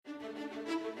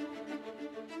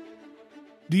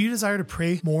Do you desire to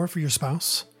pray more for your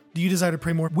spouse? Do you desire to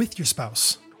pray more with your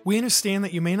spouse? We understand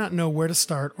that you may not know where to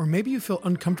start, or maybe you feel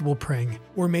uncomfortable praying,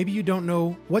 or maybe you don't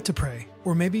know what to pray,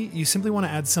 or maybe you simply want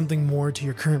to add something more to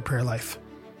your current prayer life.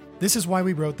 This is why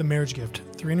we wrote The Marriage Gift,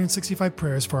 365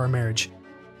 Prayers for Our Marriage.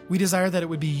 We desire that it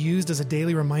would be used as a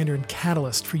daily reminder and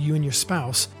catalyst for you and your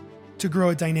spouse to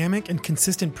grow a dynamic and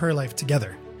consistent prayer life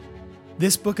together.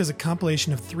 This book is a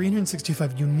compilation of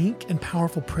 365 unique and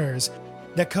powerful prayers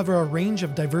that cover a range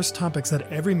of diverse topics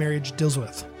that every marriage deals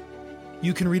with.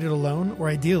 You can read it alone, or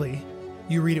ideally,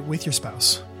 you read it with your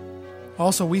spouse.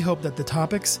 Also, we hope that the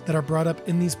topics that are brought up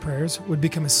in these prayers would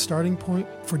become a starting point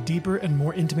for deeper and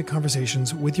more intimate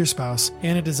conversations with your spouse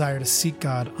and a desire to seek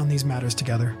God on these matters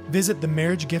together. Visit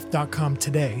themarriagegift.com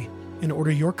today and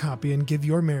order your copy and give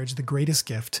your marriage the greatest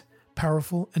gift,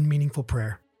 powerful and meaningful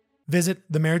prayer. Visit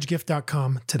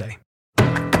themarriagegift.com today.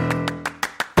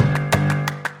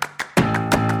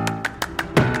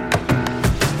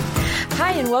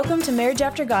 Hi, and welcome to Marriage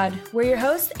After God. We're your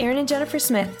hosts, Aaron and Jennifer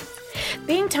Smith.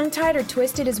 Being tongue-tied or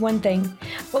twisted is one thing,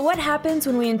 but what happens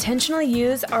when we intentionally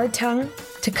use our tongue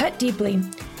to cut deeply,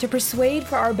 to persuade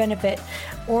for our benefit,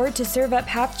 or to serve up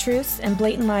half-truths and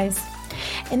blatant lies?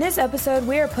 In this episode,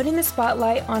 we are putting the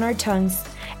spotlight on our tongues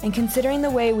and considering the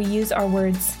way we use our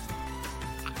words.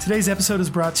 Today's episode is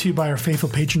brought to you by our faithful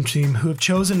patron team who have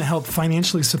chosen to help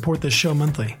financially support this show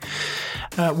monthly.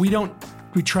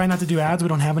 We try not to do ads. We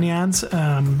don't have any ads.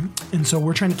 And so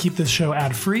we're trying to keep this show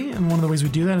ad-free. And one of the ways we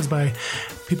do that is by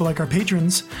people like our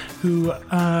patrons who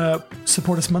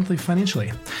support us monthly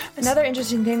financially. Another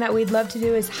interesting thing that we'd love to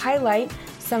do is highlight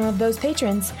some of those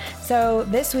patrons. So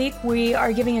this week we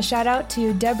are giving a shout out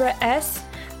to Deborah S.,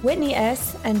 Whitney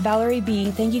S., and Valerie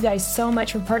B. Thank you guys so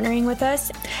much for partnering with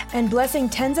us and blessing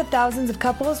tens of thousands of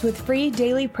couples with free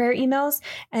daily prayer emails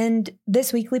and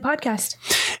this weekly podcast.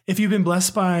 If you've been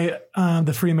blessed by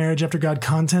the free Marriage After God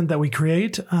content that we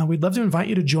create, we'd love to invite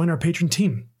you to join our patron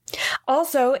team.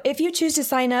 Also, if you choose to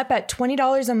sign up at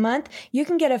 $20 a month, you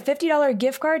can get a $50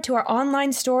 gift card to our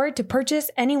online store to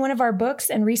purchase any one of our books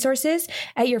and resources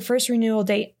at your first renewal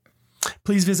date.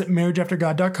 Please visit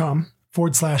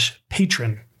marriageaftergod.com/patron.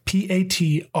 Patron.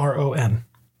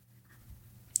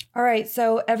 All right.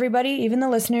 So everybody, even the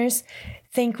listeners,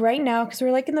 think right now, because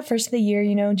we're like in the first of the year,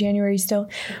 January still.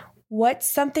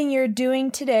 What's something you're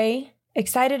doing today,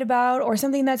 excited about, or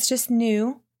something that's just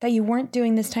new that you weren't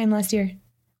doing this time last year,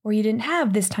 or you didn't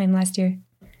have this time last year?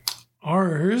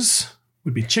 Ours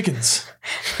would be chickens.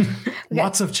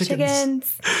 Lots of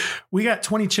chickens. We got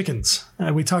 20 chickens.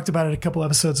 We talked about it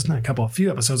a few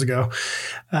episodes ago.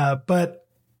 But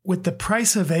with the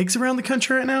price of eggs around the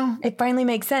country right now, it finally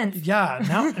makes sense. Yeah.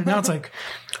 Now it's like,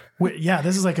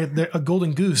 this is like a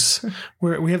golden goose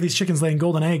where we have these chickens laying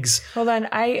golden eggs. Hold on.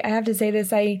 I have to say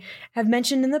this. I have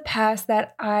mentioned in the past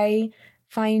that I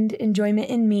find enjoyment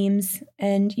in memes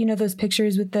and, those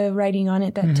pictures with the writing on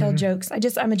it that tell jokes.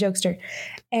 I'm a jokester.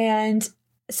 And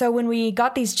so when we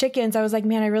got these chickens, I was like,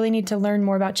 man, I really need to learn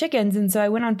more about chickens. And so I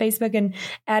went on Facebook and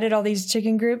added all these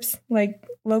chicken groups, like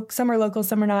some are local,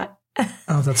 some are not.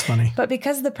 Oh, that's funny. But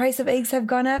because the price of eggs have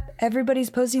gone up, everybody's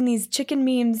posting these chicken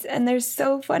memes and they're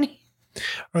so funny.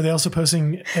 Are they also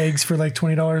posting eggs for like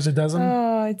 $20 a dozen?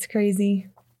 Oh, it's crazy.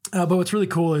 But what's really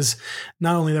cool is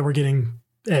not only that we're getting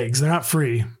eggs, they're not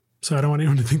free. So I don't want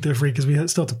anyone to think they're free because we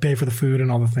still have to pay for the food and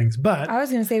all the things. But I was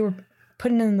going to say we're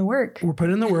putting in the work. We're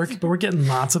putting in the work, but we're getting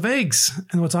lots of eggs.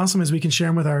 And what's awesome is we can share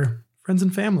them with our friends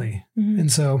and family. And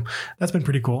so that's been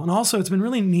pretty cool. And also it's been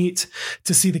really neat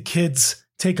to see the kids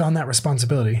take on that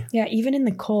responsibility. Yeah, even in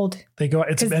the cold. They go,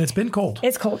 and it's been cold.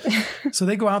 It's cold. So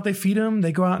they go out, they feed them,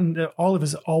 they go out, and Olive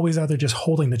is always out there just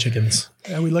holding the chickens.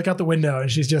 And we look out the window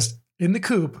and she's just in the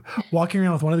coop, walking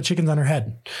around with one of the chickens on her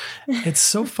head. It's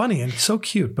so funny and so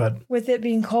cute, but with it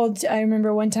being cold, I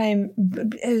remember one time,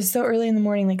 it was so early in the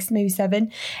morning, like maybe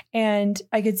 7, and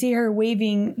I could see her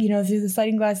waving, through the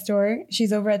sliding glass door.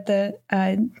 She's over at the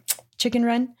chicken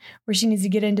run where she needs to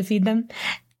get in to feed them.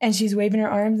 And she's waving her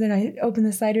arms, and I open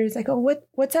the slider. It's like, oh,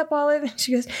 what's up, Olive? And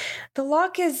she goes, the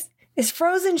lock is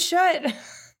frozen shut.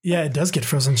 Yeah, it does get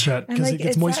frozen shut because it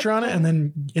gets moisture on it, and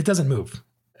then it doesn't move.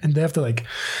 And they have to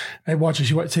I watch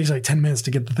it. It takes like 10 minutes to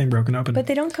get the thing broken open. But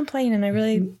they don't complain, and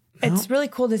it's really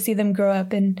cool to see them grow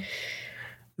up and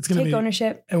take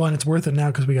ownership. Well, and it's worth it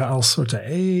now because we got all sorts of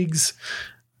eggs.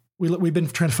 We've been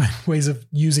trying to find ways of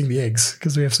using the eggs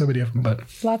because we have so many of them, but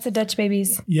lots of Dutch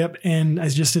babies. Yep. And I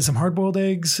just did some hard-boiled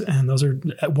eggs, and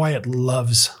Wyatt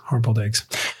loves hard-boiled eggs.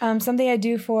 Something I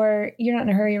do you're not in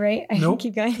a hurry, right? I Nope.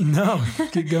 Keep going. No,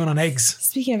 keep going on eggs.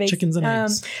 Speaking of eggs, chickens and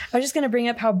eggs. I was just going to bring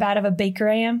up how bad of a baker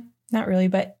I am. Not really,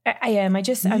 but I am.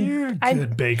 You're a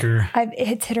good baker.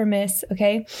 It's hit or miss.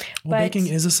 Okay. Well, baking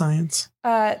is a science.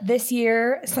 This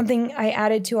year, something I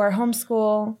added to our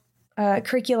homeschool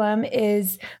curriculum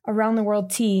is around the world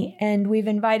tea. And we've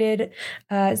invited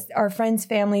our friends'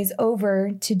 families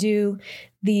over to do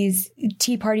these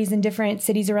tea parties in different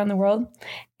cities around the world.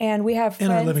 And we have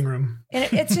friends in our living room.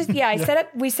 And it's just,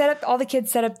 all the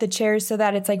kids set up the chairs so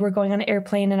that it's like we're going on an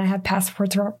airplane and I have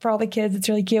passports for all the kids. It's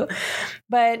really cute.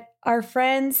 But our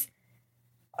friends,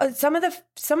 some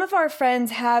of our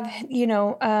friends have,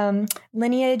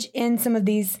 lineage in some of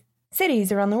these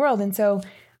cities around the world. And so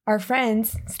our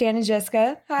friends, Stan and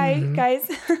Jessica, hi guys.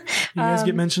 You guys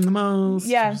get mentioned the most.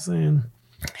 Yeah.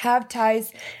 Have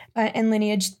ties and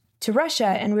lineage to Russia,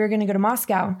 and we were going to go to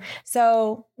Moscow.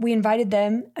 So we invited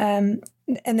them and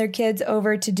their kids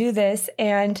over to do this.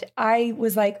 And I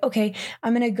was like, okay,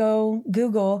 I'm going to go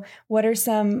Google what are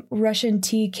some Russian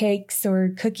tea cakes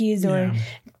or cookies or,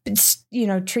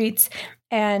 treats.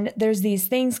 And there's these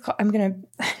things, I'm going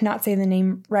to not say the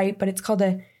name right, but it's called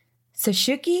a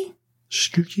sashuki.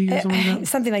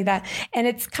 Something like that. And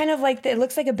it's kind of like, it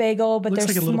looks like a bagel, but they're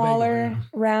like smaller,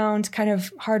 round, kind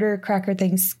of harder cracker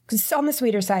things. It's on the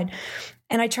sweeter side.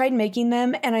 And I tried making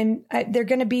them and they're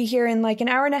going to be here in like an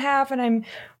hour and a half. And I'm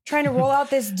trying to roll out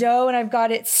this dough and I've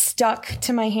got it stuck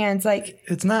to my hands. Like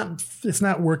it's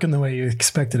not working the way you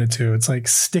expected it to. It's like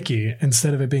sticky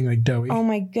instead of it being like doughy. Oh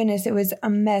my goodness. It was a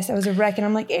mess. I was a wreck. And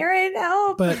I'm like, Aaron,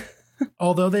 help. But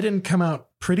although they didn't come out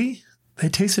pretty, they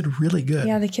tasted really good.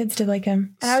 Yeah, the kids did like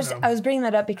them. And I was bringing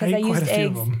that up because I used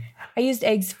eggs. I used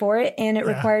eggs for it and it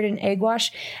required an egg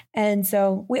wash. And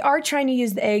so we are trying to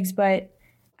use the eggs, but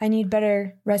I need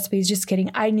better recipes. Just kidding.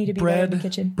 I need to be better in the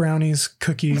kitchen. Brownies,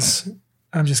 cookies.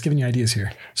 I'm just giving you ideas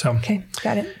here. So okay,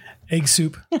 got it. Egg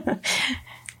soup.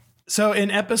 So in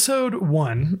episode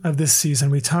 1 of this season,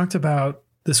 we talked about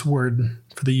this word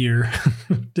for the year,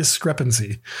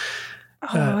 discrepancy.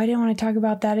 Oh, I didn't want to talk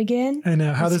about that again. I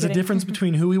know how there's a difference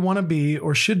between who we want to be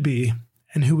or should be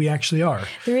and who we actually are.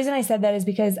 The reason I said that is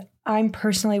because I'm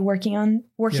personally working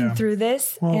through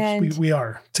this. Well, and we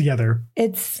are together.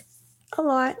 It's a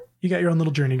lot. You got your own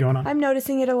little journey going on. I'm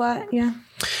noticing it a lot. Yeah.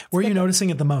 Where are you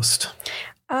noticing it the most?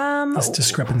 This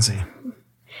discrepancy.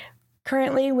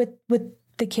 Currently with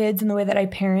the kids and the way that I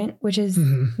parent, which is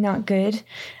not good.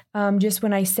 Just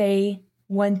when I say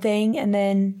one thing and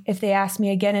then if they ask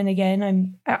me again and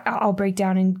again, I'll break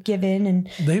down and give in. And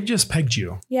they've just pegged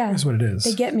you. Yeah, is what it is.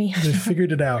 They get me. They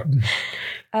figured it out.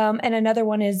 And another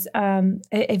one is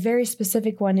a very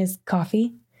specific one is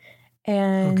coffee.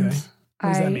 And okay, what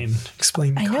does that mean?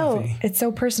 Explain. I know it's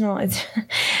so personal.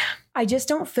 I just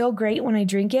don't feel great when I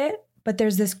drink it, but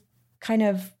there's this kind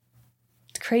of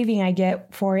craving I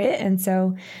get for it, and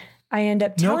so I end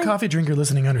up no coffee drinker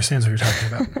listening understands what you're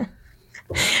talking about.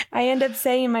 I end up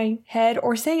saying in my head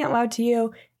or saying out loud to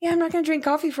you, yeah, I'm not going to drink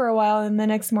coffee for a while. And the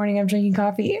next morning I'm drinking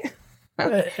coffee.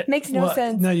 Makes no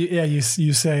sense. No, you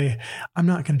say, I'm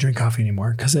not going to drink coffee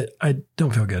anymore because I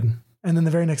don't feel good. And then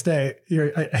the very next day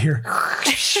I hear,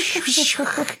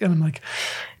 and I'm like,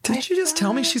 did you just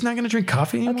tell me she's not going to drink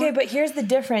coffee anymore? Okay, but here's the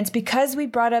difference. Because we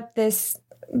brought up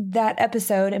that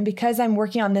episode and because I'm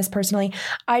working on this personally,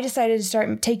 I decided to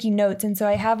start taking notes. And so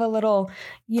I have a little,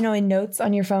 in notes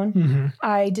on your phone,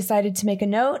 I decided to make a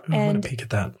note and I'm going to peek at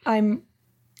that. I'm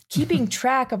keeping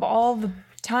track of all the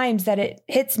times that it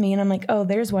hits me. And I'm like, oh,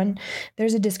 there's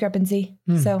a discrepancy.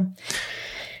 So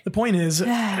the point is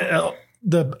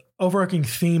the overarching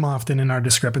theme often in our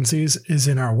discrepancies is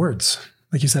in our words.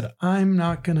 Like you said, I'm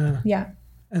not going to. Yeah.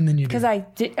 And then you do. Because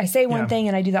I say one thing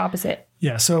and I do the opposite.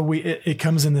 Yeah. So it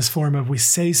comes in this form of we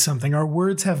say something. Our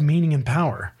words have meaning and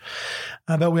power.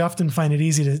 But we often find it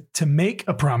easy to make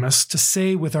a promise, to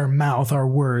say with our mouth, our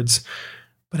words,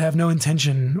 but have no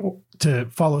intention to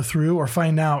follow through or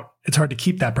find out it's hard to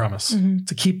keep that promise,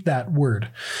 to keep that word.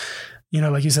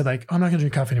 Like you said, like, I'm not going to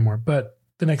drink coffee anymore. But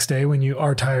the next day when you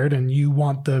are tired and you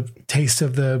want the taste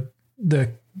of the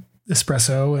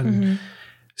espresso and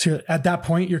so at that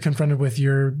point, you're confronted with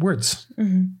your words.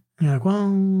 And you're like, well,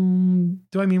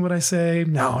 do I mean what I say?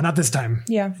 No, not this time.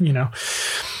 Yeah.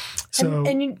 So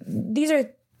these are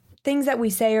things that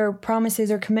we say or promises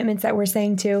or commitments that we're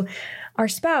saying to our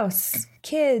spouse,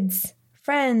 kids,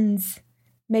 friends,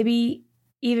 maybe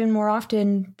even more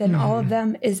often than all of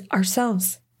them is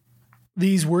ourselves.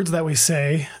 These words that we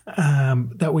say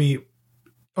that we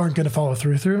aren't going to follow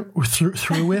through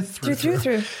with.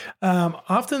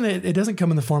 Often it doesn't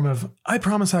come in the form of, I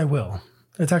promise I will.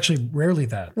 It's actually rarely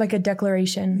that. Like a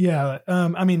declaration. Yeah.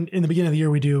 In the beginning of the year,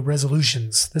 we do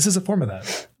resolutions. This is a form of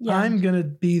that. Yeah. I'm going to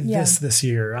be this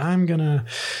year.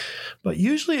 But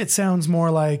usually it sounds more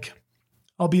like,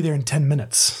 I'll be there in 10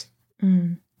 minutes.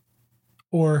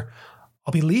 Or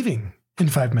I'll be leaving in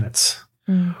 5 minutes.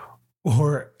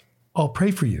 Or I'll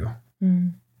pray for you.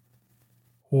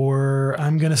 Or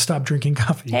I'm going to stop drinking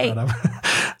coffee. Hey,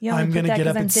 I'm going to get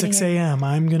up at 6 a.m.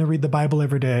 I'm going to read the Bible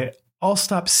every day. I'll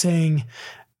stop saying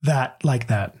that like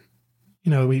that.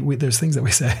 You know, we there's things that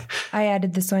we say. I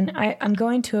added this one. I'm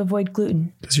going to avoid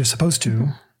gluten. Because you're supposed to.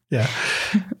 Yeah.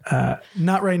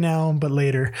 Not right now, but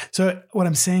later. So what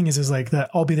I'm saying is like that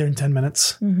I'll be there in 10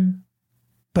 minutes.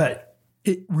 But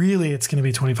it's going to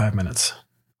be 25 minutes.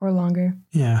 Or longer.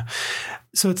 Yeah.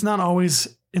 So it's not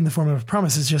always in the form of a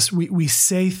promise. It's just we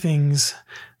say things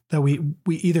that we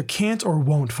either can't or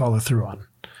won't follow through on.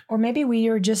 Or maybe we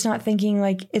are just not thinking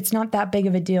like it's not that big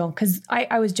of a deal. Because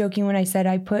I was joking when I said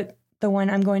I put the one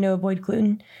I'm going to avoid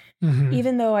gluten.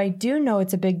 Even though I do know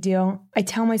it's a big deal, I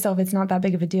tell myself it's not that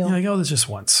big of a deal. You're like, oh, this just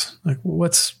once. Like,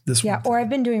 what's this? Yeah. Or I've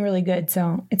been doing really good,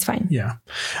 so it's fine. Yeah.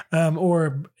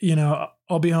 Or, you know,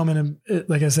 I'll be home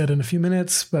like I said, in a few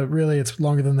minutes, but really it's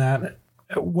longer than that.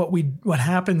 What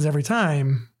happens every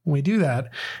time when we do that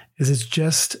is it's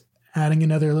just adding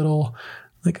another little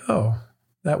like, oh,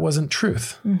 that wasn't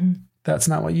truth. That's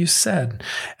not what you said.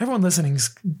 Everyone listening,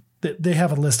 they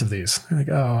have a list of these. They're like,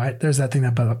 oh, there's that thing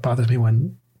that bothers me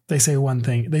when they say one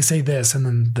thing, they say this, and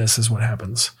then this is what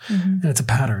happens. And it's a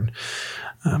pattern.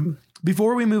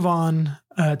 Before we move on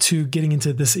to getting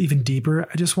into this even deeper,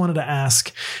 I just wanted to ask,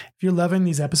 if you're loving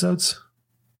these episodes,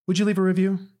 would you leave a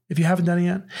review? If you haven't done it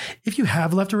yet, if you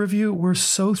have left a review, we're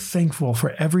so thankful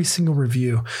for every single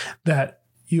review that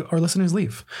our listeners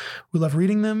leave. We love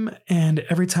reading them. And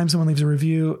every time someone leaves a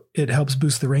review, it helps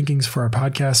boost the rankings for our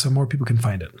podcast so more people can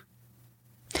find it.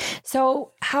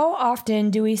 So how often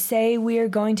do we say we are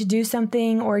going to do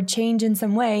something or change in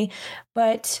some way,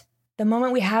 but the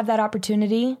moment we have that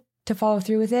opportunity to follow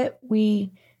through with it,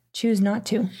 we choose not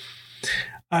to?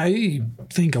 I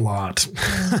think a lot.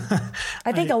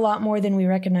 I think a lot more than we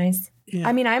recognize. Yeah.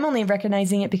 I mean, I'm only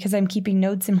recognizing it because I'm keeping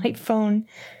notes in my phone.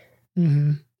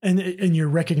 And you're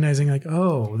recognizing like,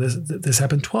 oh, this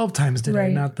happened 12 times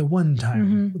today, not the one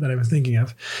time that I was thinking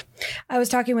of. I was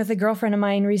talking with a girlfriend of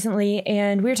mine recently,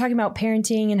 and we were talking about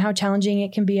parenting and how challenging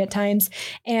it can be at times.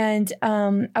 And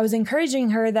I was encouraging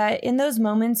her that in those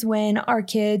moments when our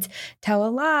kids tell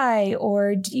a lie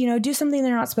or, you know, do something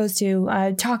they're not supposed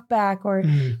to, talk back or,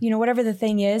 you know, whatever the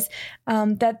thing is,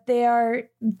 that they are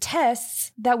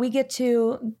tests that we get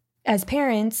to, as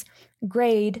parents,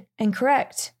 grade and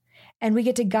correct. And we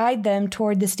get to guide them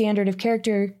toward the standard of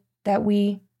character that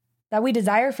we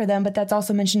desire for them, but that's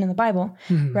also mentioned in the Bible,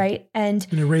 right? And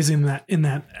you're raising that in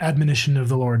that admonition of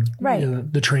the Lord, right?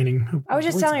 The training. I was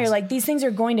just telling her, like, these things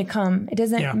are going to come. It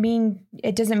doesn't mean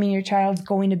your child's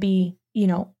going to be, you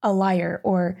know, a liar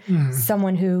or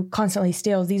someone who constantly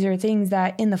steals. These are things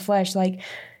that in the flesh, like,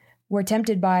 we're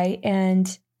tempted by,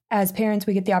 and as parents,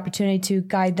 we get the opportunity to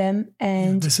guide them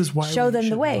and this is why show them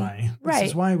the way. This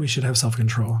is why we should have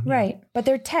self-control. Right. But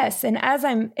they're tests. And as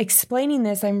I'm explaining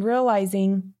this, I'm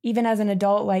realizing, even as an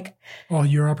adult, like, all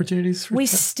your opportunities. We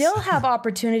still have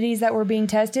opportunities that we're being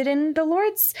tested, and the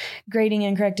Lord's grading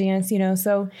and correcting us, you know.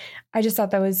 So I just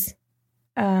thought that was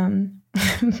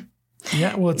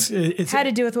yeah, well, it's had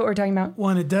to do with what we're talking about. Well,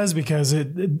 and it does, because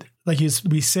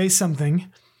we say something,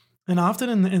 and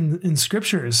often in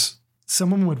scriptures,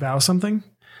 someone would vow something,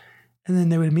 and then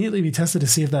they would immediately be tested to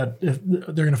see if they're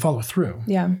going to follow through.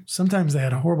 Yeah. Sometimes they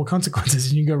had horrible consequences.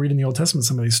 And you can go read in the Old Testament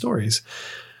some of these stories.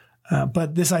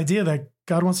 But this idea that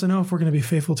God wants to know if we're going to be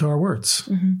faithful to our words,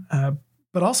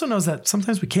 but also knows that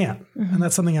sometimes we can't. And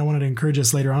that's something I wanted to encourage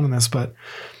us later on in this. But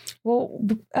well,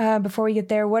 before we get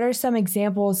there, what are some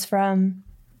examples from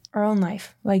our own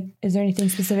life? Like, is there anything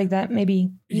specific that maybe?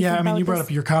 I mean, you brought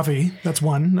up your coffee. That's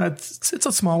one. It's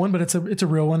a small one, but it's a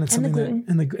real one. It's something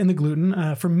that in the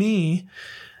gluten. For me,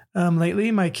 lately,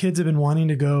 my kids have been wanting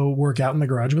to go work out in the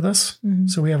garage with us.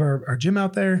 So we have our gym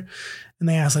out there, and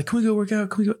they ask, like, "Can we go work out?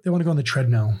 Can we go?" They want to go on the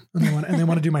treadmill, and they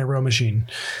want to do my row machine.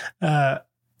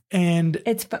 And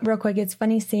it's real quick. It's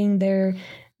funny seeing their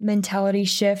mentality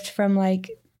shift from,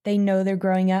 like, they know they're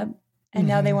growing up. And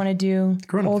now they want to do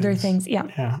older things. Yeah.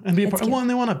 Yeah. And be a part. Well, and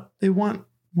they want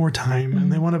more time,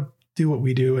 and they want to do what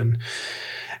we do. And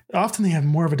often they have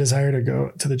more of a desire to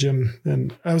go to the gym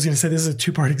than I was going to say. This is a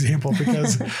 2-part example,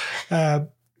 because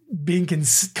being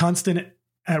constant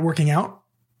at working out,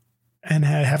 and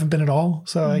I haven't been at all.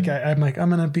 So I'm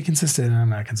going to be consistent, and I'm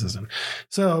not consistent.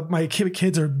 So my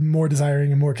kids are more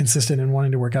desiring and more consistent in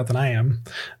wanting to work out than I am,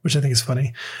 which I think is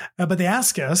funny. But they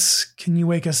ask us, can you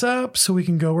wake us up so we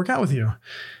can go work out with you?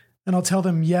 And I'll tell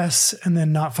them yes, and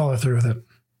then not follow through with it.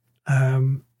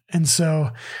 And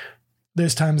so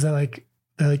there's times that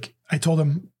they're like, I told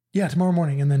him, yeah, tomorrow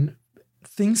morning. And then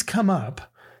things come up.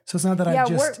 So it's not that I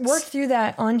just work through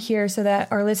that on here so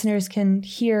that our listeners can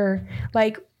hear,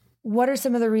 like, what are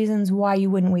some of the reasons why you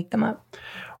wouldn't wake them up?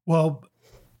 Well,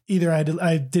 either I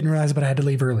didn't realize it, but I had to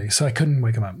leave early, so I couldn't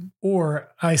wake him up. Or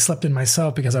I slept in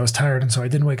myself because I was tired, and so I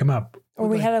didn't wake him up. Or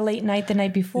we had a late night the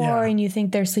night before, and you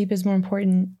think their sleep is more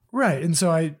important. Right. And so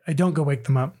I don't go wake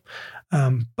them up.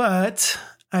 But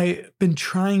I've been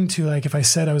trying to, like, if I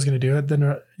said I was going to do it, then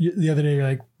the other day you're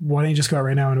like, why don't you just go out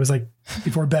right now? And it was like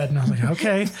before bed. And I was like,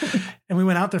 okay. And we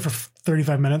went out there for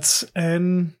 35 minutes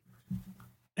and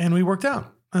we worked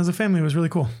out as a family. It was really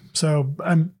cool. So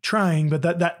I'm trying, but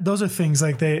those are things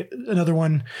like another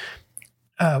one,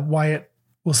 Wyatt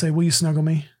will say, will you snuggle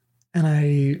me? And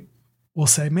I will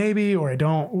say maybe, or I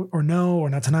don't, or no, or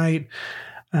not tonight.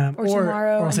 Or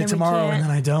tomorrow. Or I'll say tomorrow and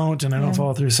then I don't, and I don't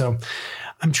follow through. So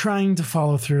I'm trying to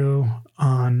follow through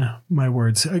on my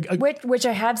words. Which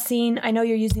I have seen. I know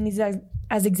you're using these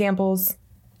as examples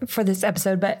for this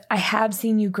episode, but I have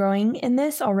seen you growing in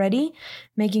this already,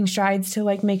 making strides to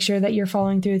like make sure that you're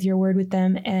following through with your word with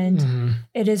them, and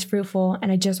it is fruitful.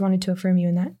 And I just wanted to affirm you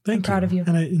in that. I'm proud of you.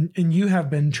 And you have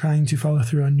been trying to follow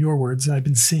through on your words, and I've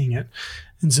been seeing it.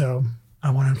 And so I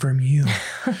want to affirm you.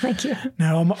 Thank you.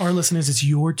 Now, our listeners, it's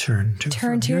your turn to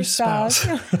affirm to your spouse.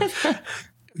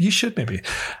 You should maybe.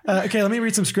 Okay, let me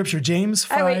read some scripture. James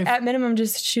 5. Wait, at minimum,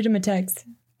 just shoot him a text.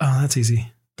 Oh, that's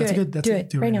easy. That's good. Do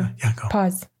it right now. Yeah, go.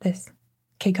 Pause this.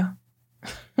 Okay, go.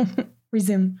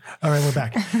 Resume. All right, we're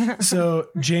back. So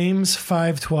James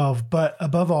 5:12. But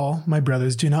above all, my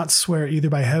brothers, do not swear either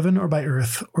by heaven or by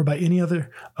earth or by any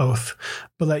other oath,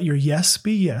 but let your yes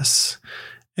be yes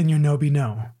and your no be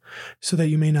no, so that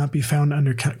you may not be found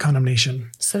under condemnation.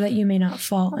 So that you may not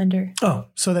fall under. Oh,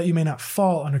 so that you may not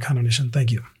fall under condemnation.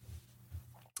 Thank you.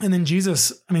 And then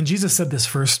Jesus said this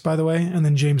first, by the way, and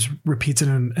then James repeats it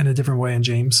in a different way in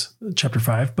James chapter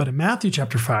 5. But in Matthew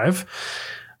chapter 5,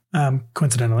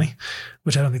 coincidentally,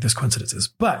 which I don't think there's coincidences,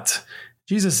 but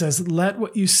Jesus says, let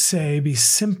what you say be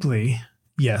simply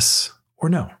yes or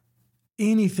no.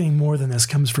 Anything more than this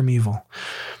comes from evil.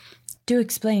 Do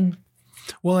explain.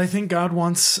 Well, I think God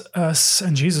wants us,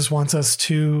 and Jesus wants us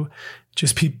to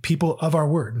just be people of our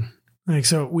word. Like,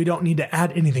 so we don't need to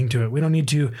add anything to it. We don't need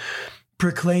to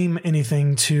proclaim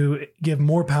anything to give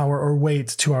more power or weight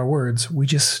to our words. We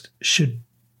just should,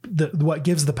 what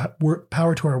gives the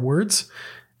power to our words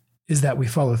is that we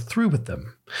follow through with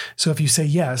them. So if you say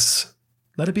yes,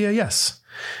 let it be a yes.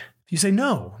 If you say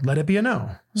no, let it be a no.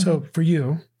 Mm-hmm. So for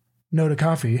you, no to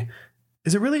coffee,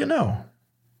 is it really a no?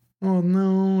 Well,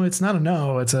 no, it's not a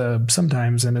no. It's a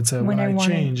sometimes, and it's a when I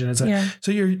change. And it's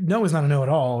so your no is not a no at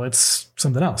all. It's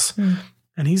something else. Mm.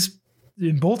 And he's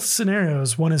in both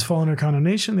scenarios. One is fall under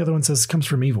condemnation. The other one says comes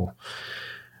from evil.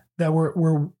 That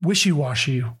we're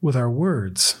wishy-washy with our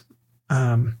words.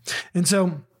 And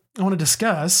so I want to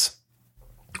discuss,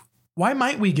 why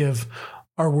might we give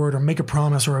our word or make a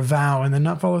promise or a vow and then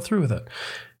not follow through with it?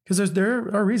 Because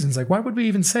there are reasons, like, why would we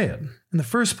even say it in the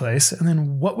first place? And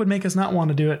then what would make us not want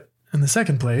to do it in the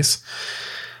second place?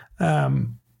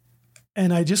 And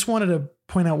I just wanted to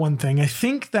point out one thing. I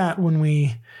think that when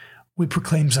we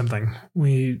proclaim something,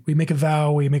 we make a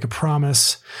vow, we make a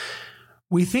promise,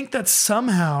 we think that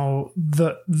somehow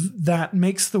that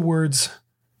makes the words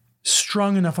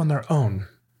strong enough on their own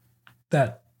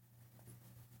that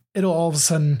it'll all of a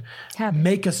sudden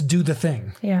make us do the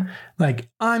thing. Yeah. Like,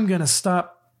 I'm going to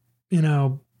stop,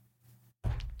 go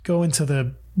into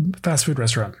the fast food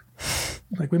restaurant.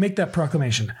 Like, we make that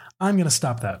proclamation. I'm going to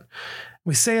stop that.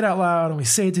 We say it out loud and we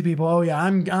say it to people. Oh yeah,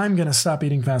 I'm going to stop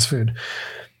eating fast food.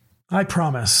 I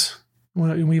promise.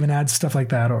 We even add stuff like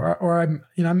that, or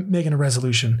I'm making a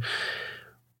resolution.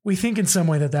 We think in some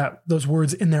way that those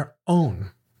words in their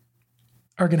own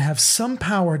are going to have some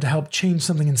power to help change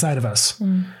something inside of us,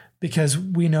 because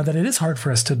we know that it is hard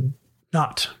for us to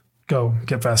not go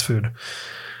get fast food.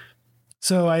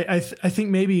 So I think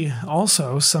maybe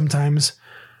also sometimes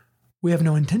we have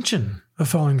no intention of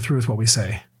following through with what we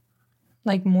say.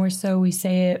 Like, more so we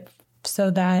say it so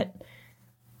that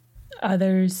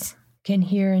others can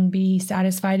hear and be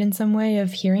satisfied in some way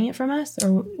of hearing it from us? Or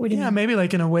what do you mean? Maybe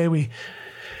like in a way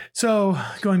so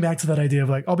going back to that idea of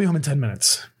like, I'll be home in 10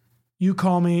 minutes. You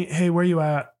call me, hey, where are you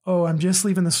at? Oh, I'm just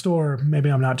leaving the store.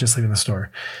 Maybe I'm not just leaving the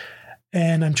store.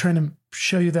 And I'm trying to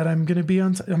show you that I'm going to be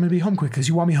home quick because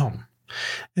you want me home.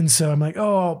 And so I'm like,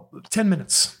 10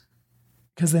 minutes.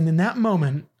 Because then in that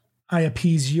moment, I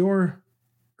appease your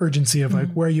urgency of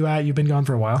like, where are you at? You've been gone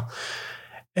for a while.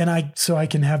 so I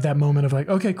can have that moment of like,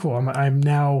 okay, cool. I'm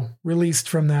now released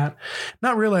from that,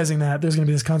 not realizing that there's going to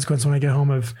be this consequence when I get home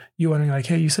of you wondering like,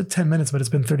 hey, you said 10 minutes, but it's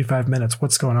been 35 minutes.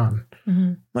 What's going on?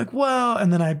 Mm-hmm. Like, well,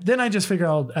 and then I just figure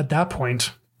I'll at that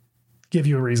point give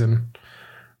you a reason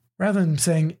rather than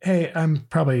saying, hey, I'm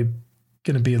probably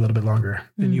going to be a little bit longer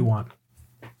than you want.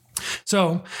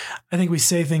 So I think we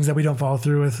say things that we don't follow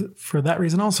through with for that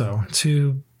reason also,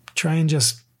 to try and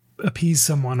just appease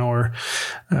someone or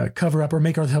cover up or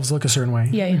make ourselves look a certain way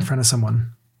in front of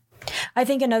someone. I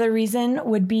think another reason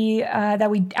would be that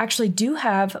we actually do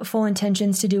have full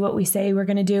intentions to do what we say we're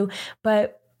going to do,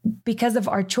 but because of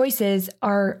our choices,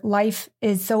 our life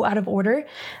is so out of order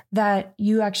that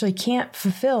you actually can't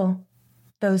fulfill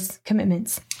those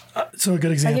commitments. So a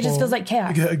good example. Like it just feels like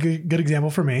chaos. A good example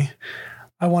for me.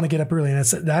 I want to get up early, and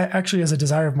that actually is a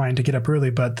desire of mine to get up early,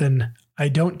 but then I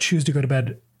don't choose to go to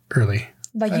bed early.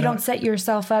 Like you don't set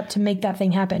yourself up to make that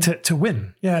thing happen. To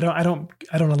win. Yeah, I don't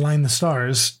align the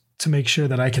stars to make sure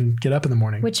that I can get up in the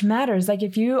morning. Which matters. Like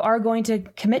if you are going to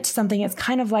commit to something, it's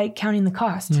kind of like counting the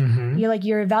cost. Mm-hmm.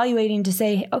 You're evaluating to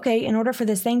say, okay, in order for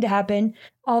this thing to happen,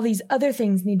 all these other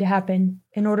things need to happen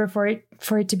in order for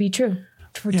it to be true,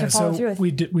 to follow through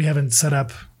with. We haven't set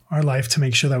up our life to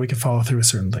make sure that we can follow through with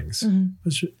certain things.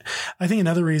 Mm-hmm. I think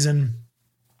another reason,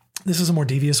 this is a more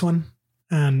devious one,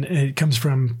 and it comes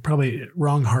from probably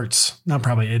wrong hearts. Not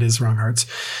probably, it is wrong hearts.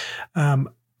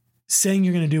 Saying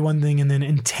you're going to do one thing and then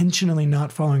intentionally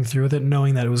not following through with it,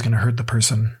 knowing that it was going to hurt the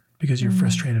person because you're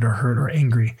frustrated or hurt or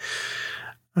angry.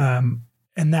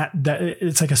 And that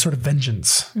it's like a sort of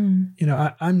vengeance. You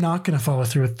know, I'm not going to follow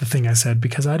through with the thing I said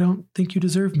because I don't think you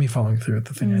deserve me following through with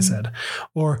the thing I said.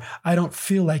 Or I don't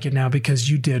feel like it now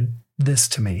because you did this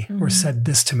to me or said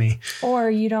this to me. Or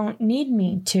you don't need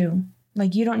me to.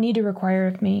 Like, you don't need to require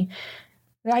of me.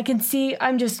 I can see,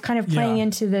 I'm just kind of playing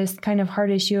into this kind of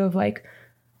hard issue of like,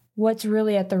 what's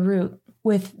really at the root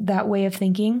with that way of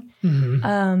thinking. Mm-hmm.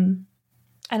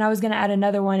 And I was going to add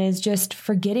another one is just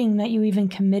forgetting that you even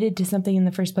committed to something in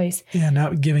the first place. Yeah,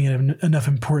 not giving it enough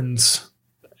importance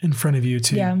in front of you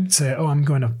to say, oh, I'm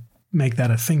going to make that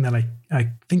a thing that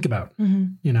I think about.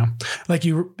 Mm-hmm. You know, like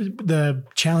the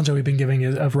challenge that we've been giving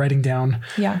is of writing down,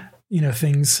 you know,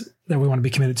 things that we want to be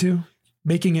committed to,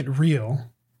 making it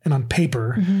real and on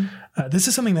paper. Mm-hmm. This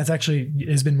is something that's actually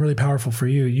has been really powerful for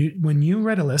you. When you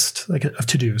write a list like of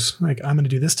to-dos, like I'm going to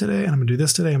do this today and I'm going to do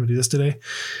this today. I'm going to do this today.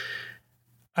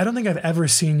 I don't think I've ever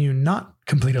seen you not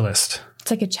complete a list.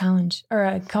 It's like a challenge or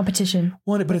a competition.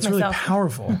 Well, but it's really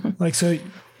powerful. Like, so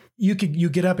you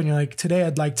get up and you're like, today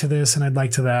I'd like to this and I'd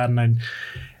like to that. And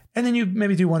then you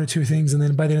maybe do one or two things. And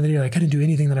then by the end of the day, you're like, I didn't do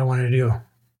anything that I wanted to do.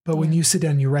 But when you sit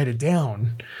down and you write it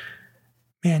down,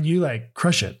 man, you like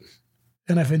crush it.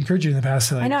 And I've encouraged you in the past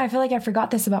to like, I know, I feel like I forgot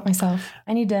this about myself.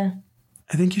 I need to.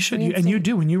 I think you should. And you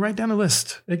do. When you write down a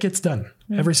list, it gets done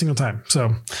every single time.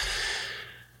 So,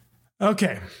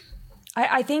 okay.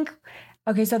 I think,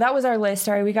 okay, so that was our list.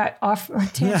 Sorry, we got off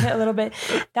tangent a little bit.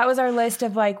 That was our list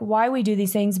of like why we do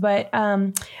these things. But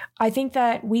I think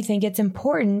that we think it's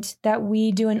important that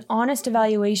we do an honest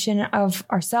evaluation of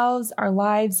ourselves, our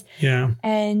lives,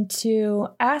 and to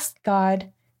ask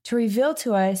God to reveal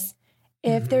to us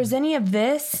if there's any of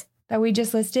this that we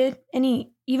just listed,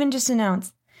 even just an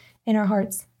ounce in our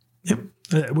hearts. Yep.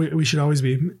 We should always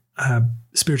be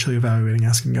spiritually evaluating,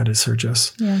 asking God to search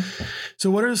us. Yeah.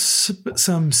 So what are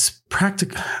some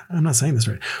practical, I'm not saying this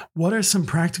right. What are some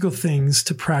practical things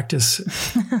to practice?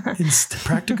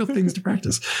 Practical things to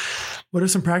practice. What are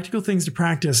some practical things to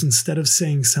practice instead of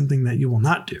saying something that you will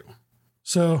not do?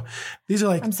 So these are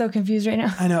like, I'm so confused right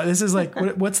now. I know. This is like,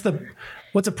 what's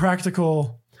a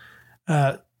practical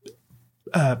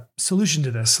solution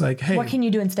to this? Like, hey, what can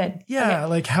you do instead? Yeah. Okay.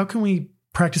 Like, how can we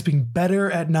practice being better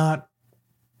at not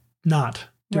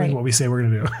doing what we say we're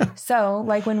going to do? So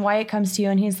like when Wyatt comes to you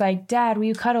and he's like, Dad, will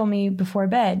you cuddle me before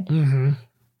bed? Mm-hmm.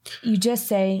 You just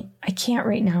say, I can't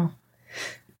right now.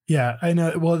 Yeah, I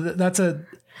know. Well, that's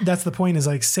the point, is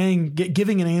like saying,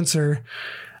 giving an answer,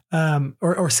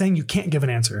 or saying you can't give an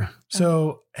answer.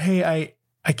 So, hey,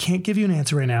 I can't give you an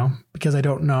answer right now because I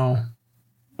don't know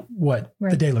what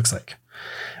the day looks like.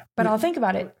 But I'll think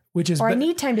about it. I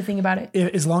need time to think about it.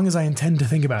 As long as I intend to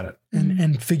think about it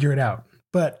and figure it out.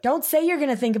 But don't say you're going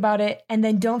to think about it and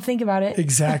then don't think about it.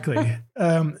 Exactly.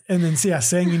 And then,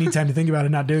 saying you need time to think about it,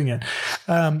 not doing it.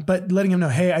 But letting them know,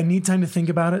 hey, I need time to think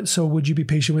about it. So would you be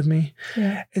patient with me?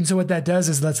 Yeah. And so what that does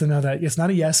is lets them know that it's not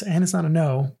a yes and it's not a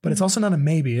no, but it's also not a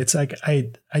maybe. It's like,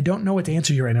 I don't know what to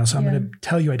answer you right now. So I'm going to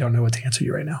tell you I don't know what to answer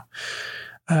you right now.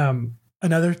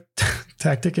 Another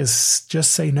tactic is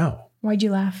just say no. Why'd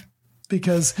you laugh?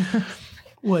 Because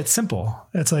Well, it's simple.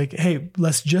 It's like, hey,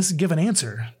 let's just give an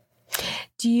answer.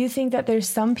 Do you think that there's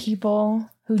some people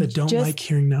who that don't like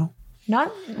hearing no?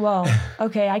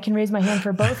 Okay, I can raise my hand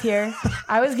for both here.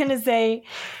 I was going to say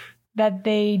that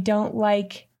they don't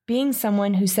like being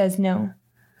someone who says no.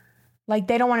 Like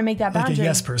they don't want to make that boundary. Like a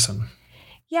yes person.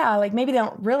 Yeah, like maybe they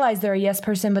don't realize they're a yes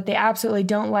person, but they absolutely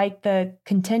don't like the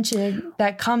contention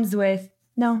that comes with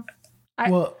no.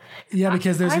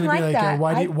 Because there's going to be like,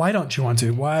 why don't you want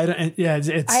to? Why don't? Yeah,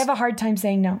 it's. I have a hard time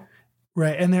saying no.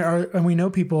 Right, and we know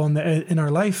people in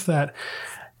our life that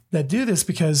do this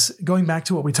because going back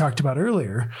to what we talked about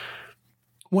earlier,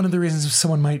 one of the reasons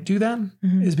someone might do that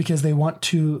is because they want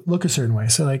to look a certain way.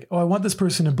 So like, I want this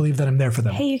person to believe that I'm there for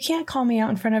them. Hey, you can't call me out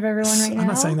in front of everyone right now. I'm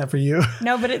not saying that for you.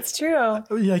 No, but it's true.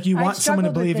 Like you want someone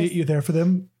to believe you're there for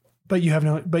them, but you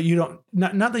don't,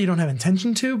 not that you don't have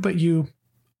intention to, but you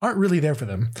aren't really there for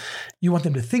them. You want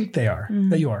them to think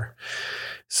that you are.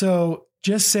 So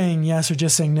just saying yes or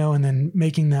just saying no and then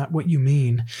making that what you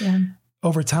mean. Yeah.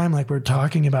 Over time, like we're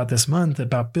talking about this month,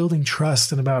 about building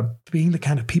trust and about being the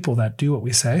kind of people that do what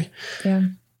we say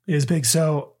is big.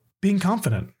 So being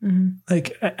confident,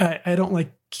 like I don't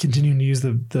like continuing to use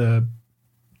the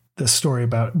story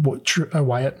about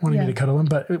Wyatt wanting me to cuddle him,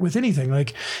 but with anything,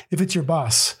 like if it's your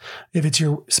boss, if it's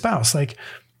your spouse, like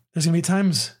there's gonna be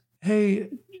times, hey,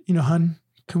 hun,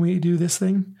 can we do this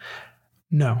thing?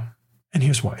 No. And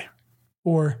here's why.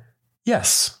 Or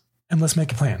yes. And let's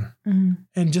make a plan.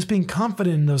 And just being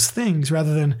confident in those things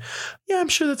rather than, I'm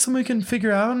sure that somebody can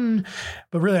figure out.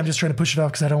 But really, I'm just trying to push it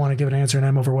off because I don't want to give an answer and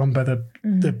I'm overwhelmed by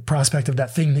the prospect of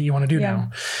that thing that you want to do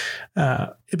now.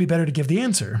 It'd be better to give the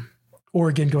answer. Or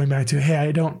again, going back to, hey,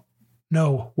 I don't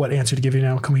know what answer to give you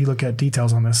now. Can we look at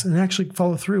details on this and actually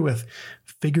follow through with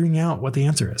figuring out what the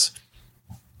answer is?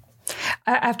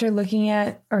 After looking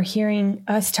at or hearing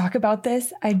us talk about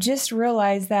this, I just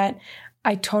realized that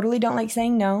I totally don't like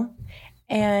saying no.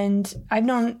 And I've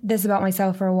known this about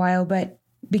myself for a while, but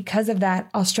because of that,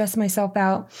 I'll stress myself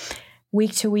out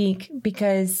week to week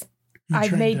because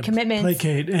I've made commitments.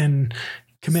 Placate and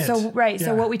commit. So, right. Yeah.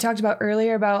 So what we talked about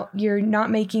earlier about you're not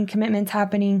making commitments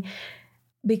happening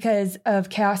because of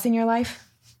chaos in your life,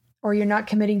 or you're not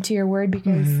committing to your word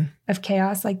because of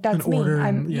chaos. Like that's me.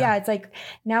 It's like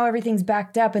now everything's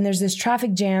backed up and there's this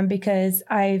traffic jam because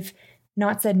I've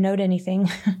not said no to anything.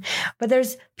 But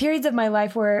there's periods of my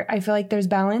life where I feel like there's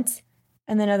balance.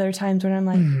 And then other times when I'm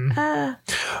like,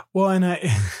 Well, and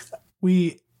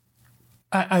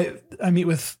I meet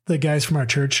with the guys from our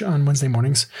church on Wednesday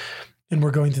mornings and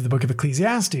we're going through the book of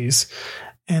Ecclesiastes.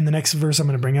 And the next verse I'm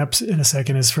going to bring up in a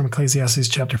second is from Ecclesiastes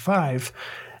chapter 5.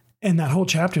 And that whole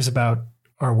chapter is about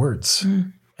our words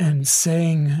and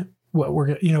saying what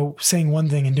we're, saying one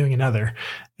thing and doing another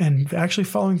and actually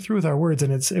following through with our words.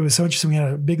 And it was so interesting. We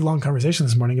had a big, long conversation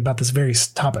this morning about this very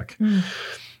topic.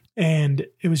 And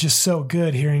it was just so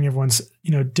good hearing everyone's,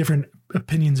 different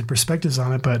opinions and perspectives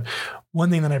on it. But one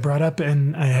thing that I brought up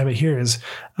and I have it here is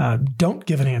don't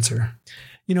give an answer.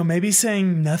 Maybe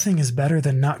saying nothing is better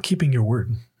than not keeping your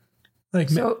word. Like,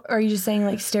 so are you just saying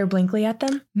like stare blankly at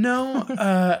them? No,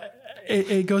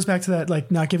 it goes back to that,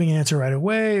 like not giving an answer right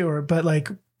away but like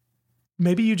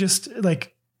maybe you just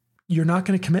like, you're not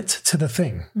going to commit to the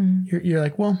thing. You're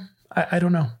like, well, I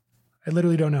don't know. I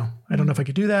literally don't know. I don't know if I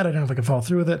could do that. I don't know if I could follow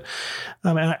through with it.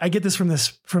 And I get this from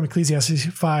Ecclesiastes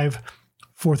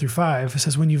 5:4-5. It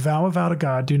says, when you vow a vow to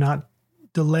God, do not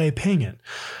delay paying it,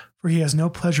 for he has no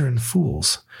pleasure in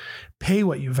fools. Pay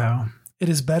what you vow. It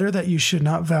is better that you should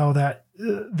not vow that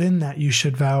than that you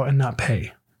should vow and not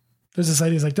pay. There's this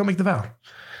idea, like, don't make the vow.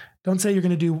 Don't say you're going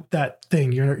to do that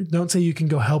thing. Don't say you can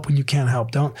go help when you can't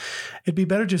help. It'd be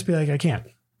better just be like, I can't.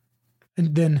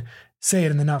 And then say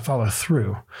it and then not follow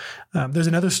through. There's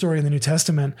another story in the New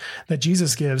Testament that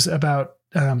Jesus gives about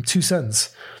two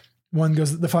sons.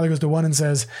 The father goes to one and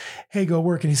says, hey, go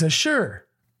work. And he says, sure.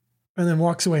 And then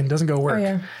walks away and doesn't go work. Oh,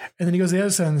 yeah. And then he goes to the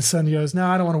other son and the son goes, no,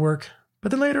 I don't want to work. But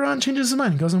then later on changes his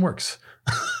mind, goes and works.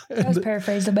 That was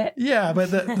paraphrased a bit. Yeah, but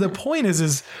the point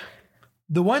is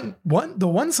the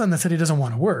one son that said he doesn't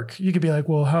want to work, you could be like,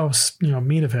 well, how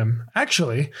mean of him.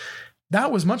 Actually,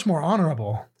 that was much more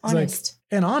honorable. Honest.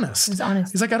 And honest. He's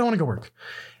honest. He's like, I don't want to go work.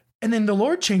 And then the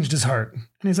Lord changed his heart. And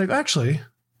he's like, actually,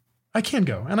 I can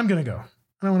go and I'm going to go.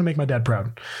 And I want to make my dad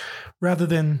proud. Rather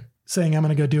than saying I'm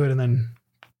going to go do it and then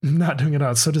not doing it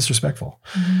out. It's so disrespectful.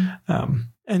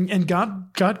 And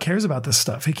God cares about this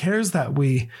stuff. He cares that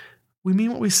we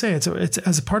mean what we say. It's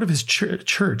as a part of his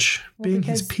church, being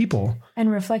his people.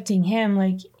 And reflecting him,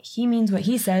 like he means what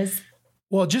he says.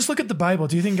 Well, just look at the Bible.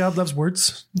 Do you think God loves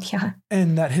words? Yeah.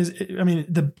 And that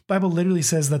the Bible literally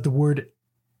says that the word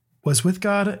was with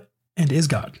God and is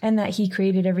God. And that he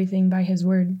created everything by his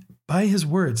word. By his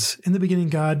words. In the beginning,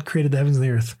 God created the heavens and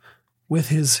the earth with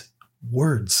his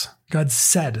words. God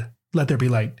said, let there be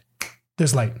light.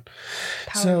 There's light.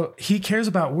 Power. So he cares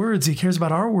about words. He cares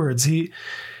about our words. He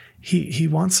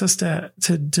wants us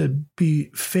to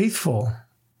be faithful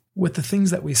with the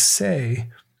things that we say.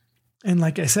 And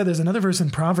like I said, there's another verse in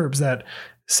Proverbs that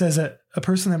says that a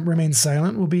person that remains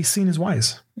silent will be seen as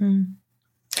wise. Mm.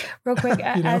 Real quick,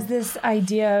 as this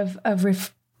idea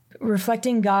of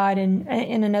reflecting God, and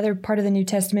in another part of the New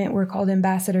Testament, we're called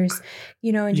ambassadors,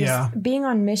 and just being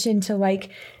on mission to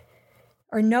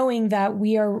or knowing that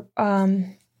we are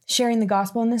sharing the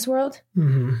gospel in this world.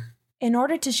 Mm-hmm. In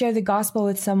order to share the gospel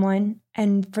with someone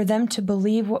and for them to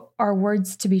believe our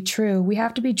words to be true, we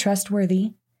have to be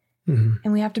trustworthy. Mm-hmm.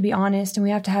 And we have to be honest, and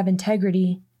we have to have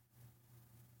integrity.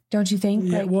 Don't you think?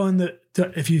 Yeah. And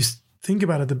if you think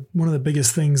about it, one of the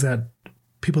biggest things that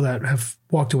people that have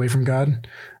walked away from God,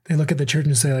 they look at the church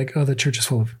and say oh, the church is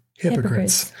full of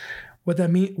hypocrites. What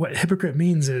hypocrite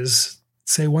means is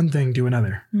say one thing, do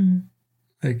another. Mm-hmm.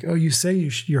 Oh, you say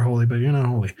you're holy, but you're not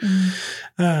holy.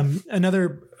 Mm-hmm.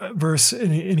 Another verse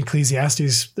in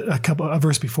Ecclesiastes, a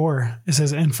verse before, it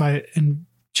says in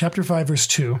chapter 5, verse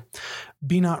 2,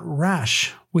 be not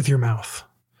rash with your mouth,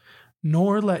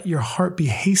 nor let your heart be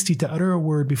hasty to utter a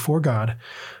word before God,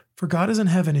 for God is in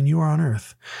heaven and you are on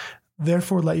earth.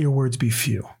 Therefore, let your words be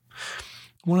few.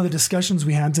 One of the discussions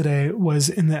we had today was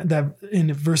in that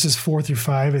in verses 4 through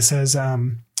 5, it says,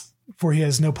 for he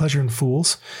has no pleasure in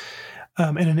fools.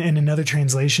 And in other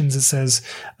translations, it says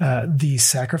the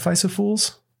sacrifice of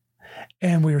fools.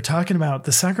 And we were talking about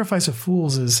the sacrifice of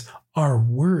fools is our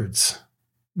words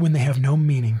when they have no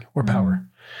meaning or power. Mm-hmm.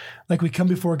 Like we come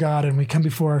before God and we come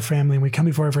before our family and we come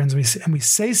before our friends and we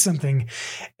say something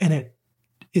and it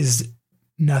is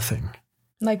nothing.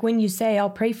 Like when you say, I'll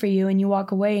pray for you, and you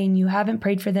walk away and you haven't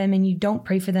prayed for them and you don't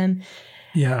pray for them.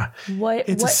 Yeah.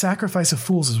 It's a sacrifice of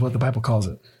fools is what the Bible calls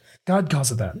it. God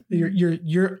calls it that.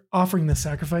 You're offering the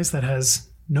sacrifice that has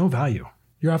no value.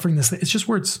 You're offering this. It's just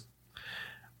words.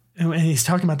 And he's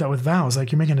talking about that with vows.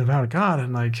 Like you're making a vow to God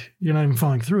and you're not even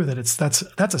following through with it.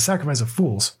 That's a sacrifice of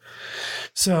fools.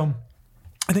 So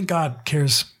I think God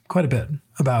cares quite a bit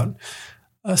about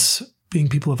us being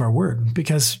people of our word,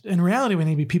 because in reality, we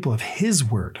need to be people of his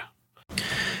word.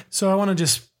 So I want to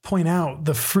just point out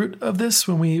the fruit of this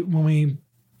when we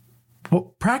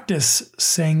practice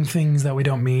saying things that we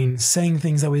don't mean, saying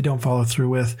things that we don't follow through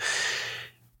with.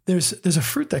 There's a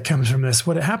fruit that comes from this.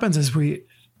 What happens is we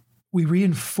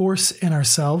reinforce in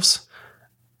ourselves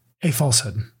a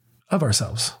falsehood of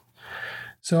ourselves.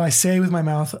 So I say with my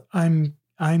mouth, I'm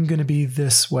going to be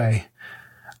this way.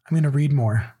 I'm going to read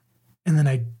more. And then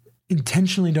I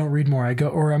intentionally don't read more. I go,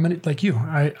 or I'm going to, like you,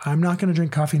 I'm not going to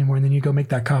drink coffee anymore. And then you go make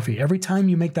that coffee. Every time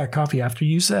you make that coffee after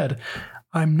you said,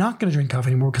 I'm not going to drink coffee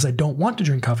anymore because I don't want to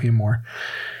drink coffee anymore.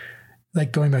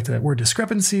 Like going back to that word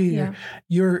discrepancy,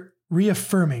 you're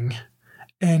reaffirming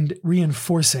and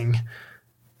reinforcing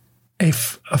a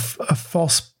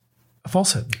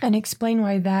falsehood. And explain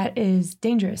why that is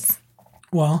dangerous.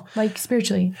 Well, like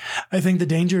spiritually, I think the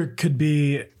danger could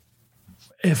be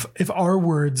if our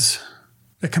words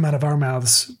that come out of our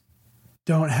mouths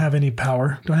don't have any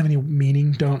power, don't have any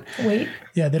meaning, weight.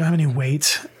 Yeah, they don't have any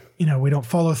weight. We don't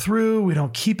follow through. We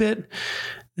don't keep it.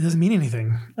 It doesn't mean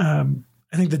anything.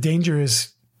 I think the danger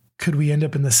is, could we end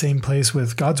up in the same place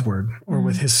with God's word or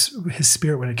with his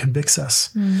spirit when it convicts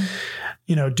us?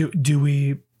 Do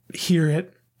we hear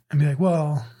it and be like,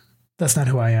 well, that's not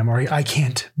who I am, or I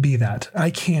can't be that.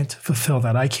 I can't fulfill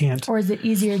that. I can't. Or is it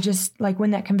easier just like when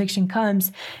that conviction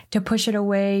comes to push it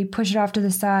away, push it off to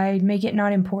the side, make it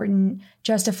not important,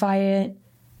 justify it,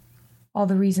 all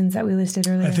the reasons that we listed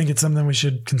earlier? I think it's something we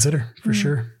should consider for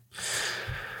sure.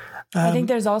 I think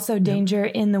there's also danger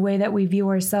in the way that we view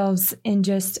ourselves in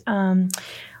just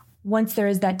once there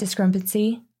is that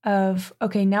discrepancy of,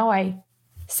 okay, now I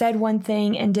said one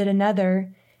thing and did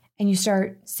another, and you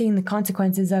start seeing the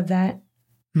consequences of that,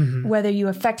 whether you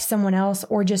affect someone else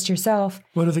or just yourself.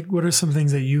 What are some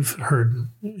things that you've heard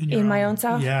in my own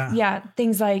self? Yeah.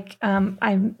 Things like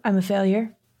I'm a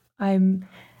failure. I'm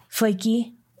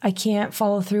flaky. I can't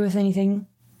follow through with anything.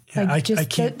 Yeah, I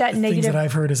can't. That negative things that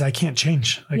I've heard is I can't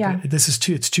change.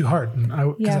 It's too hard.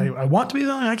 I want to be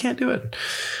something, I can't do it.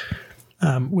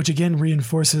 Which again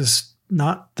reinforces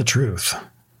not the truth.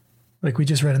 Like we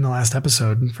just read in the last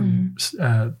episode from,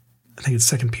 I think it's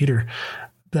 2 Peter,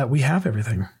 that we have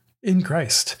everything in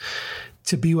Christ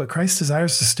to be what Christ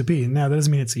desires us to be. Now that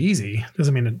doesn't mean it's easy.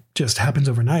 Doesn't mean it just happens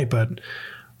overnight, but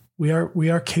we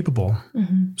are capable.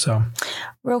 So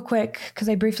real quick, because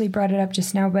I briefly brought it up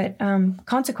just now, but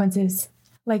consequences.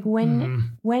 Like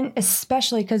when,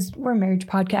 especially because we're a marriage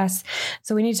podcast,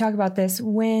 so we need to talk about this.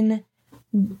 When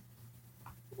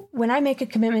I make a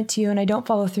commitment to you and I don't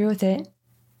follow through with it,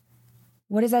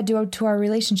 what does that do to our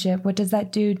relationship? What does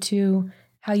that do to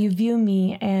how you view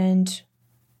me? And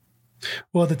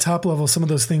well, at the top level, some of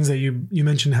those things that you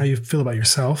mentioned, how you feel about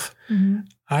yourself,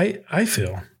 I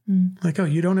feel like, oh,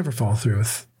 you don't ever follow through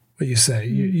with what you say.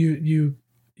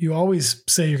 You always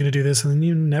say you're going to do this and then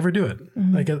you never do it.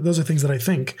 Like those are things that I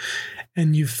think,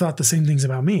 and you've thought the same things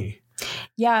about me.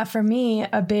 Yeah. For me,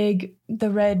 the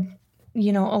red,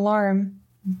 alarm,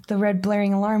 the red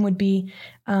blaring alarm would be,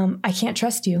 I can't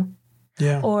trust you.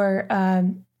 Yeah. Or,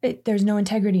 there's no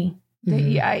integrity.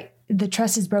 The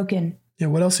trust is broken. Yeah.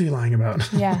 What else are you lying about?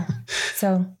 Yeah.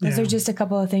 So those are just a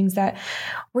couple of things that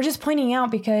we're just pointing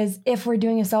out, because if we're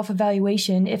doing a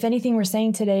self-evaluation, if anything we're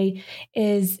saying today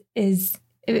is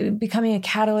becoming a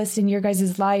catalyst in your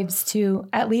guys' lives to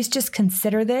at least just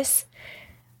consider this,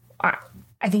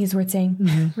 I think it's worth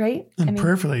saying, right? And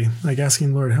prayerfully, like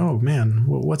asking Lord, oh man,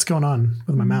 what's going on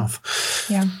with my mouth?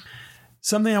 Yeah.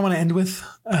 Something I want to end with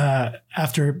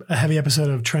after a heavy episode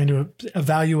of trying to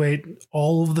evaluate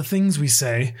all of the things we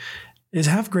say is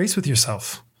have grace with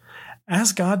yourself.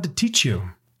 Ask God to teach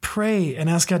you. Pray and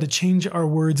ask God to change our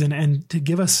words and to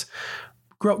give us,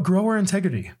 grow our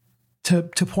integrity, to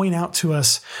point out to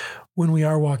us when we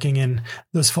are walking in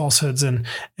those falsehoods and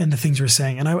the things we're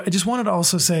saying. And I just wanted to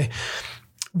also say,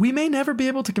 we may never be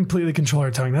able to completely control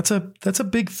our tongue. That's a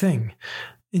big thing.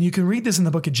 And you can read this in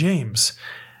the book of James.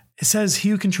 It says, he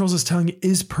who controls his tongue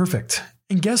is perfect.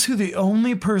 And guess who the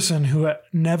only person who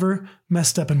never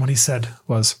messed up in what he said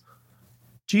was?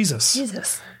 Jesus.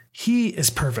 He is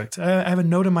perfect. I have a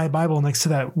note in my Bible next to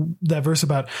that verse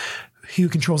about he who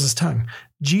controls his tongue.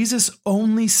 Jesus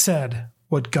only said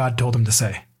what God told him to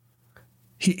say.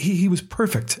 He was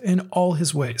perfect in all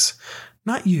his ways.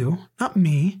 Not you, not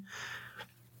me.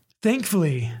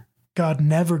 Thankfully, God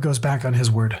never goes back on his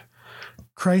word.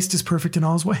 Christ is perfect in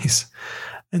all his ways.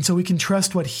 And so we can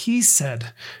trust what he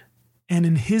said and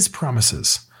in his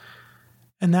promises.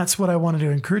 And that's what I wanted to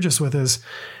encourage us with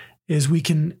is we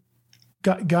can,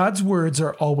 God's words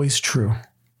are always true.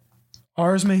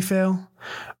 Ours may fail.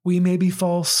 We may be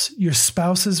false. Your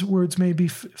spouse's words may be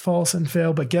false and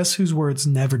fail, but guess whose words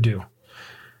never do?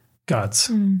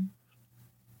 God's.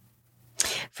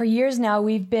 For years now,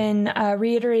 we've been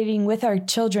reiterating with our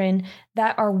children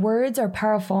that our words are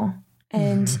powerful.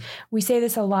 And we say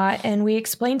this a lot, and we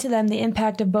explain to them the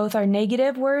impact of both our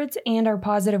negative words and our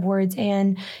positive words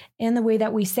and the way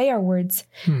that we say our words.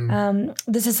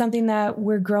 This is something that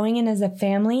we're growing in as a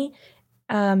family,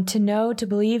 to know, to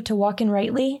believe, to walk in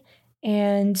rightly.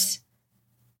 And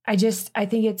I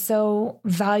think it's so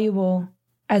valuable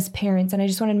as parents. And I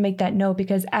just wanted to make that note,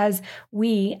 because as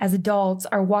we, as adults,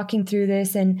 are walking through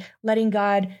this and letting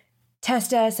God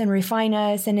test us and refine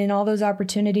us, and in all those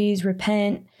opportunities,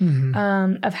 repent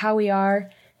of how we are,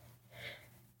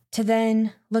 to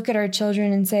then look at our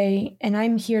children and say, and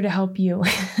I'm here to help you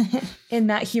in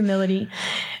that humility.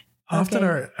 Often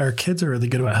our kids are really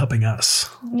good about helping us.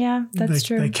 Yeah, that's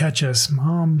true. They catch us.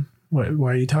 Mom, why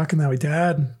are you talking that way?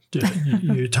 Dad,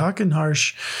 you're talking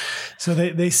harsh. So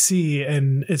they see,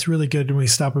 and it's really good when we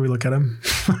stop and we look at them.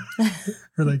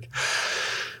 We're like,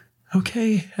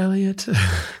 okay, Elliot.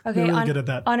 Okay, really good at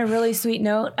that. On a really sweet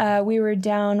note,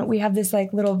 we have this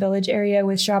like little village area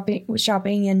with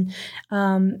shopping, and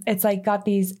it's like got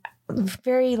these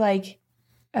very like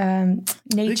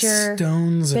nature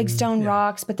big stone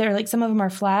rocks, but they're like, some of them are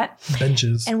flat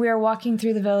benches. And we are walking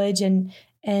through the village, and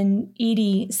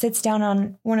Edie sits down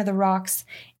on one of the rocks,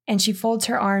 and she folds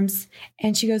her arms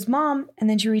and she goes, Mom. And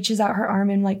then she reaches out her arm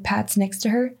and like pats next to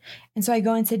her. And so I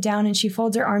go and sit down, and she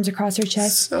folds her arms across her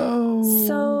chest.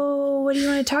 So what do you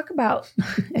want to talk about?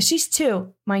 She's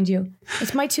 2, mind you.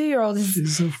 It's my 2-year-old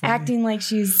is so acting like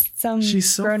she's so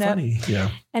grown funny. up.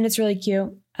 Yeah. And it's really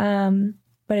cute.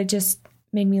 But it just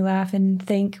made me laugh and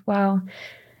think, wow,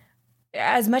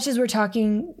 as much as we're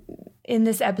talking in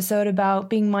this episode about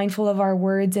being mindful of our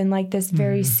words in like this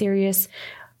very serious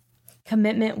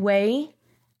commitment way,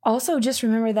 also just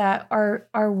remember that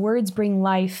our words bring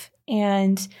life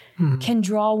and can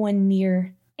draw one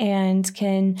near and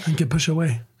can push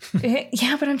away.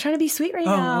 Yeah, but I'm trying to be sweet right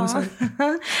now.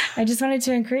 I just wanted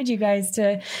to encourage you guys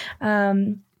to,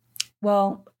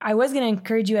 I was going to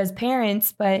encourage you as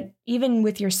parents, but even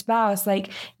with your spouse,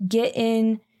 like get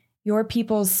in your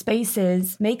people's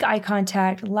spaces, make eye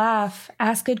contact, laugh,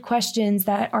 ask good questions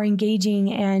that are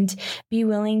engaging, and be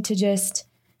willing to just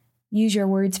use your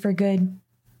words for good.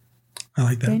 I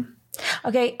like that. Okay?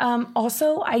 Okay.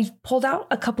 Also, I pulled out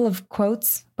a couple of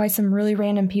quotes by some really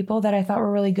random people that I thought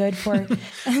were really good for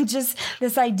just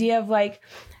this idea of like,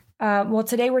 well,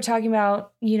 today we're talking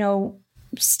about,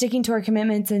 sticking to our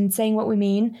commitments and saying what we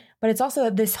mean, but it's also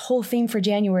this whole theme for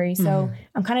January. So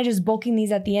I'm kind of just bulking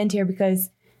these at the end here because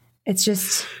it's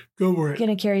just go for it.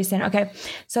 Gonna carry us in. Okay.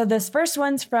 So this first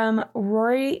one's from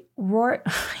Rory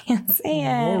Vaden.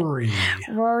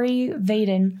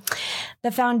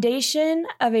 The foundation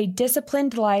of a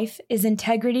disciplined life is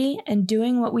integrity and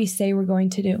doing what we say we're going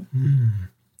to do.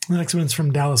 The next one is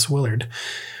from Dallas Willard.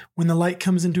 When the light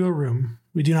comes into a room,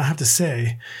 we do not have to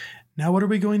say, now what are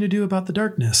we going to do about the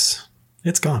darkness?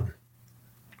 It's gone.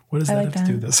 What does that have to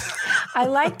do with this? I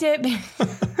liked it.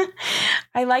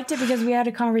 I liked it because we had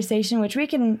a conversation, which we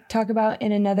can talk about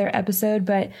in another episode,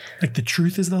 but like the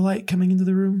truth is the light coming into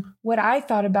the room. What I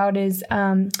thought about is,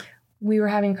 we were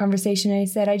having a conversation and I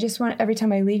said, I just want, every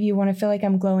time I leave you, want to feel like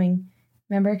I'm glowing.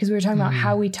 Remember? Because we were talking about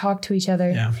how we talk to each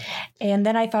other. Yeah. And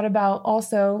then I thought about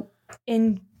also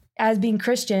as being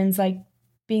Christians, like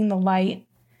being the light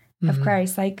of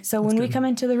Christ. Like, so when we come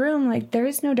into the room, like there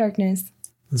is no darkness.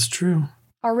 That's true.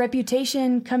 Our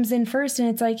reputation comes in first and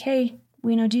it's like, hey,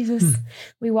 we know Jesus.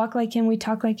 We walk like him. We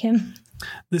talk like him.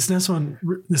 This next one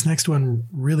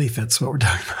really fits what we're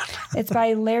talking about. It's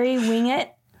by Larry Winget.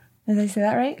 Did I say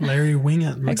that right? Larry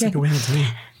Winget. Looks like a Winget to me.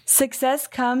 Success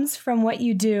comes from what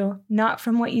you do, not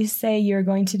from what you say you're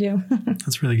going to do.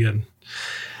 That's really good.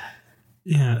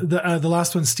 Yeah. The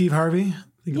last one, Steve Harvey.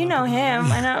 You know him.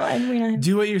 I know. We know him.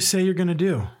 Do what you say you're going to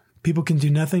do. People can do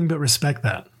nothing but respect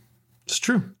that. It's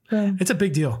true. Yeah. It's a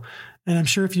big deal. And I'm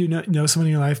sure if you know someone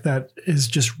in your life that is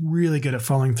just really good at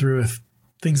following through with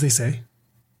things they say,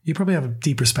 you probably have a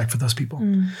deep respect for those people.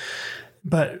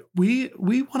 But we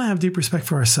want to have deep respect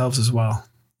for ourselves as well.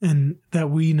 And that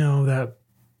we know that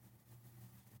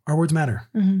our words matter,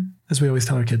 as we always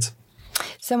tell our kids.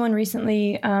 Someone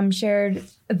recently shared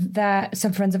that,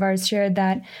 some friends of ours shared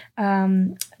that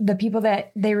the people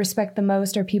that they respect the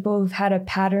most are people who've had a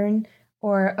pattern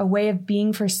or a way of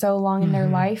being for so long in their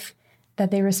life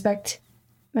that they respect.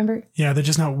 Remember? Yeah, they're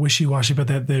just not wishy-washy, but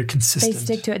that they're consistent. They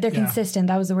stick to it. They're consistent.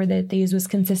 That was the word that they used, was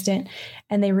consistent.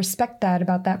 And they respect that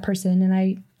about that person. And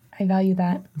I value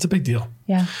that. It's a big deal.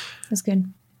 Yeah, that's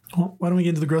good. Well, why don't we get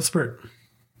into the growth spurt?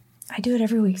 I do it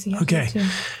every week. So you have okay. to do it too.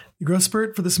 The growth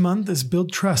spurt for this month is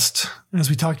build trust. As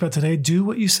we talked about today, do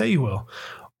what you say you will.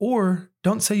 Or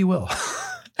don't say you will.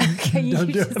 Okay,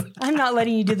 I'm not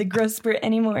letting you do the growth spurt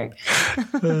anymore.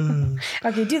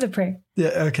 Okay, do the prayer. Yeah,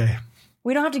 okay.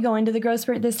 We don't have to go into the growth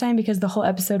spurt this time because the whole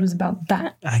episode was about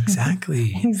that.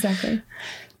 Exactly. Exactly.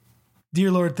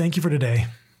 Dear Lord, thank you for today.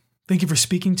 Thank you for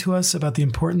speaking to us about the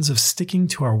importance of sticking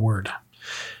to our word.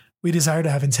 We desire to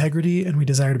have integrity and we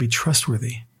desire to be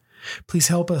trustworthy. Please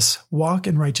help us walk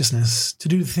in righteousness, to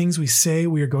do the things we say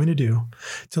we are going to do,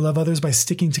 to love others by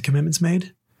sticking to commitments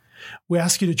made. We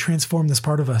ask you to transform this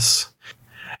part of us.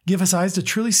 Give us eyes to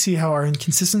truly see how our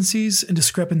inconsistencies and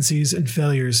discrepancies and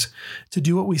failures to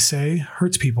do what we say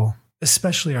hurts people,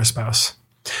 especially our spouse.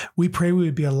 We pray we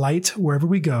would be a light wherever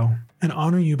we go and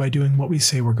honor you by doing what we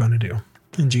say we're going to do.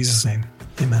 In Jesus' name,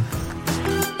 amen.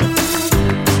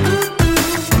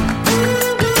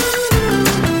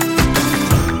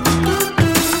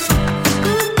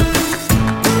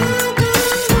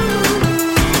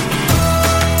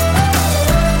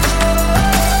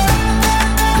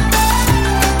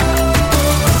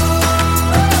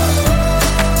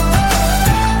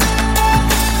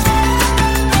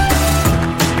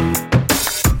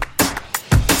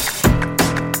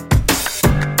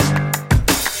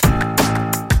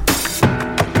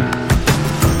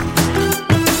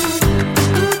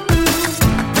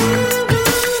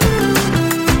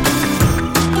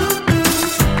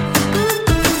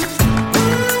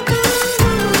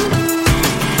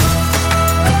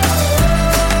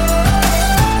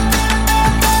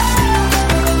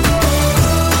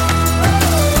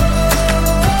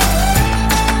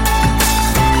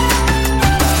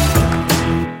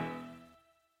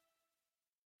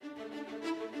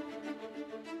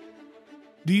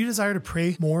 Do you desire to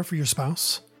pray more for your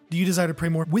spouse? Do you desire to pray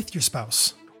more with your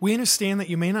spouse? We understand that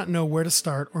you may not know where to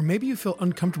start, or maybe you feel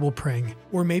uncomfortable praying,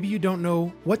 or maybe you don't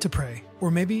know what to pray, or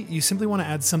maybe you simply want to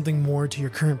add something more to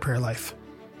your current prayer life.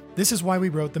 This is why we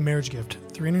wrote The Marriage Gift,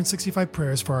 365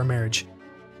 Prayers for Our Marriage.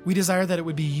 We desire that it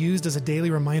would be used as a daily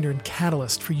reminder and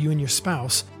catalyst for you and your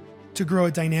spouse to grow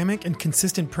a dynamic and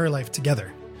consistent prayer life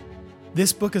together.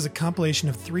 This book is a compilation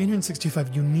of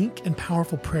 365 unique and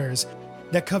powerful prayers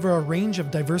that cover a range of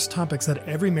diverse topics that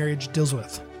every marriage deals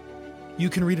with. You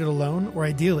can read it alone, or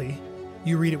ideally,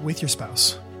 you read it with your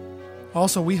spouse.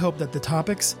 Also, we hope that the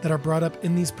topics that are brought up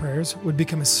in these prayers would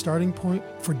become a starting point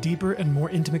for deeper and more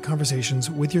intimate conversations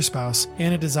with your spouse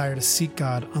and a desire to seek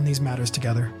God on these matters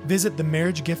together. Visit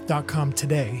themarriagegift.com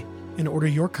today and order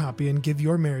your copy and give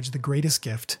your marriage the greatest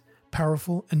gift,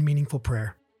 powerful and meaningful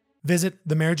prayer. Visit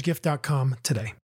themarriagegift.com today.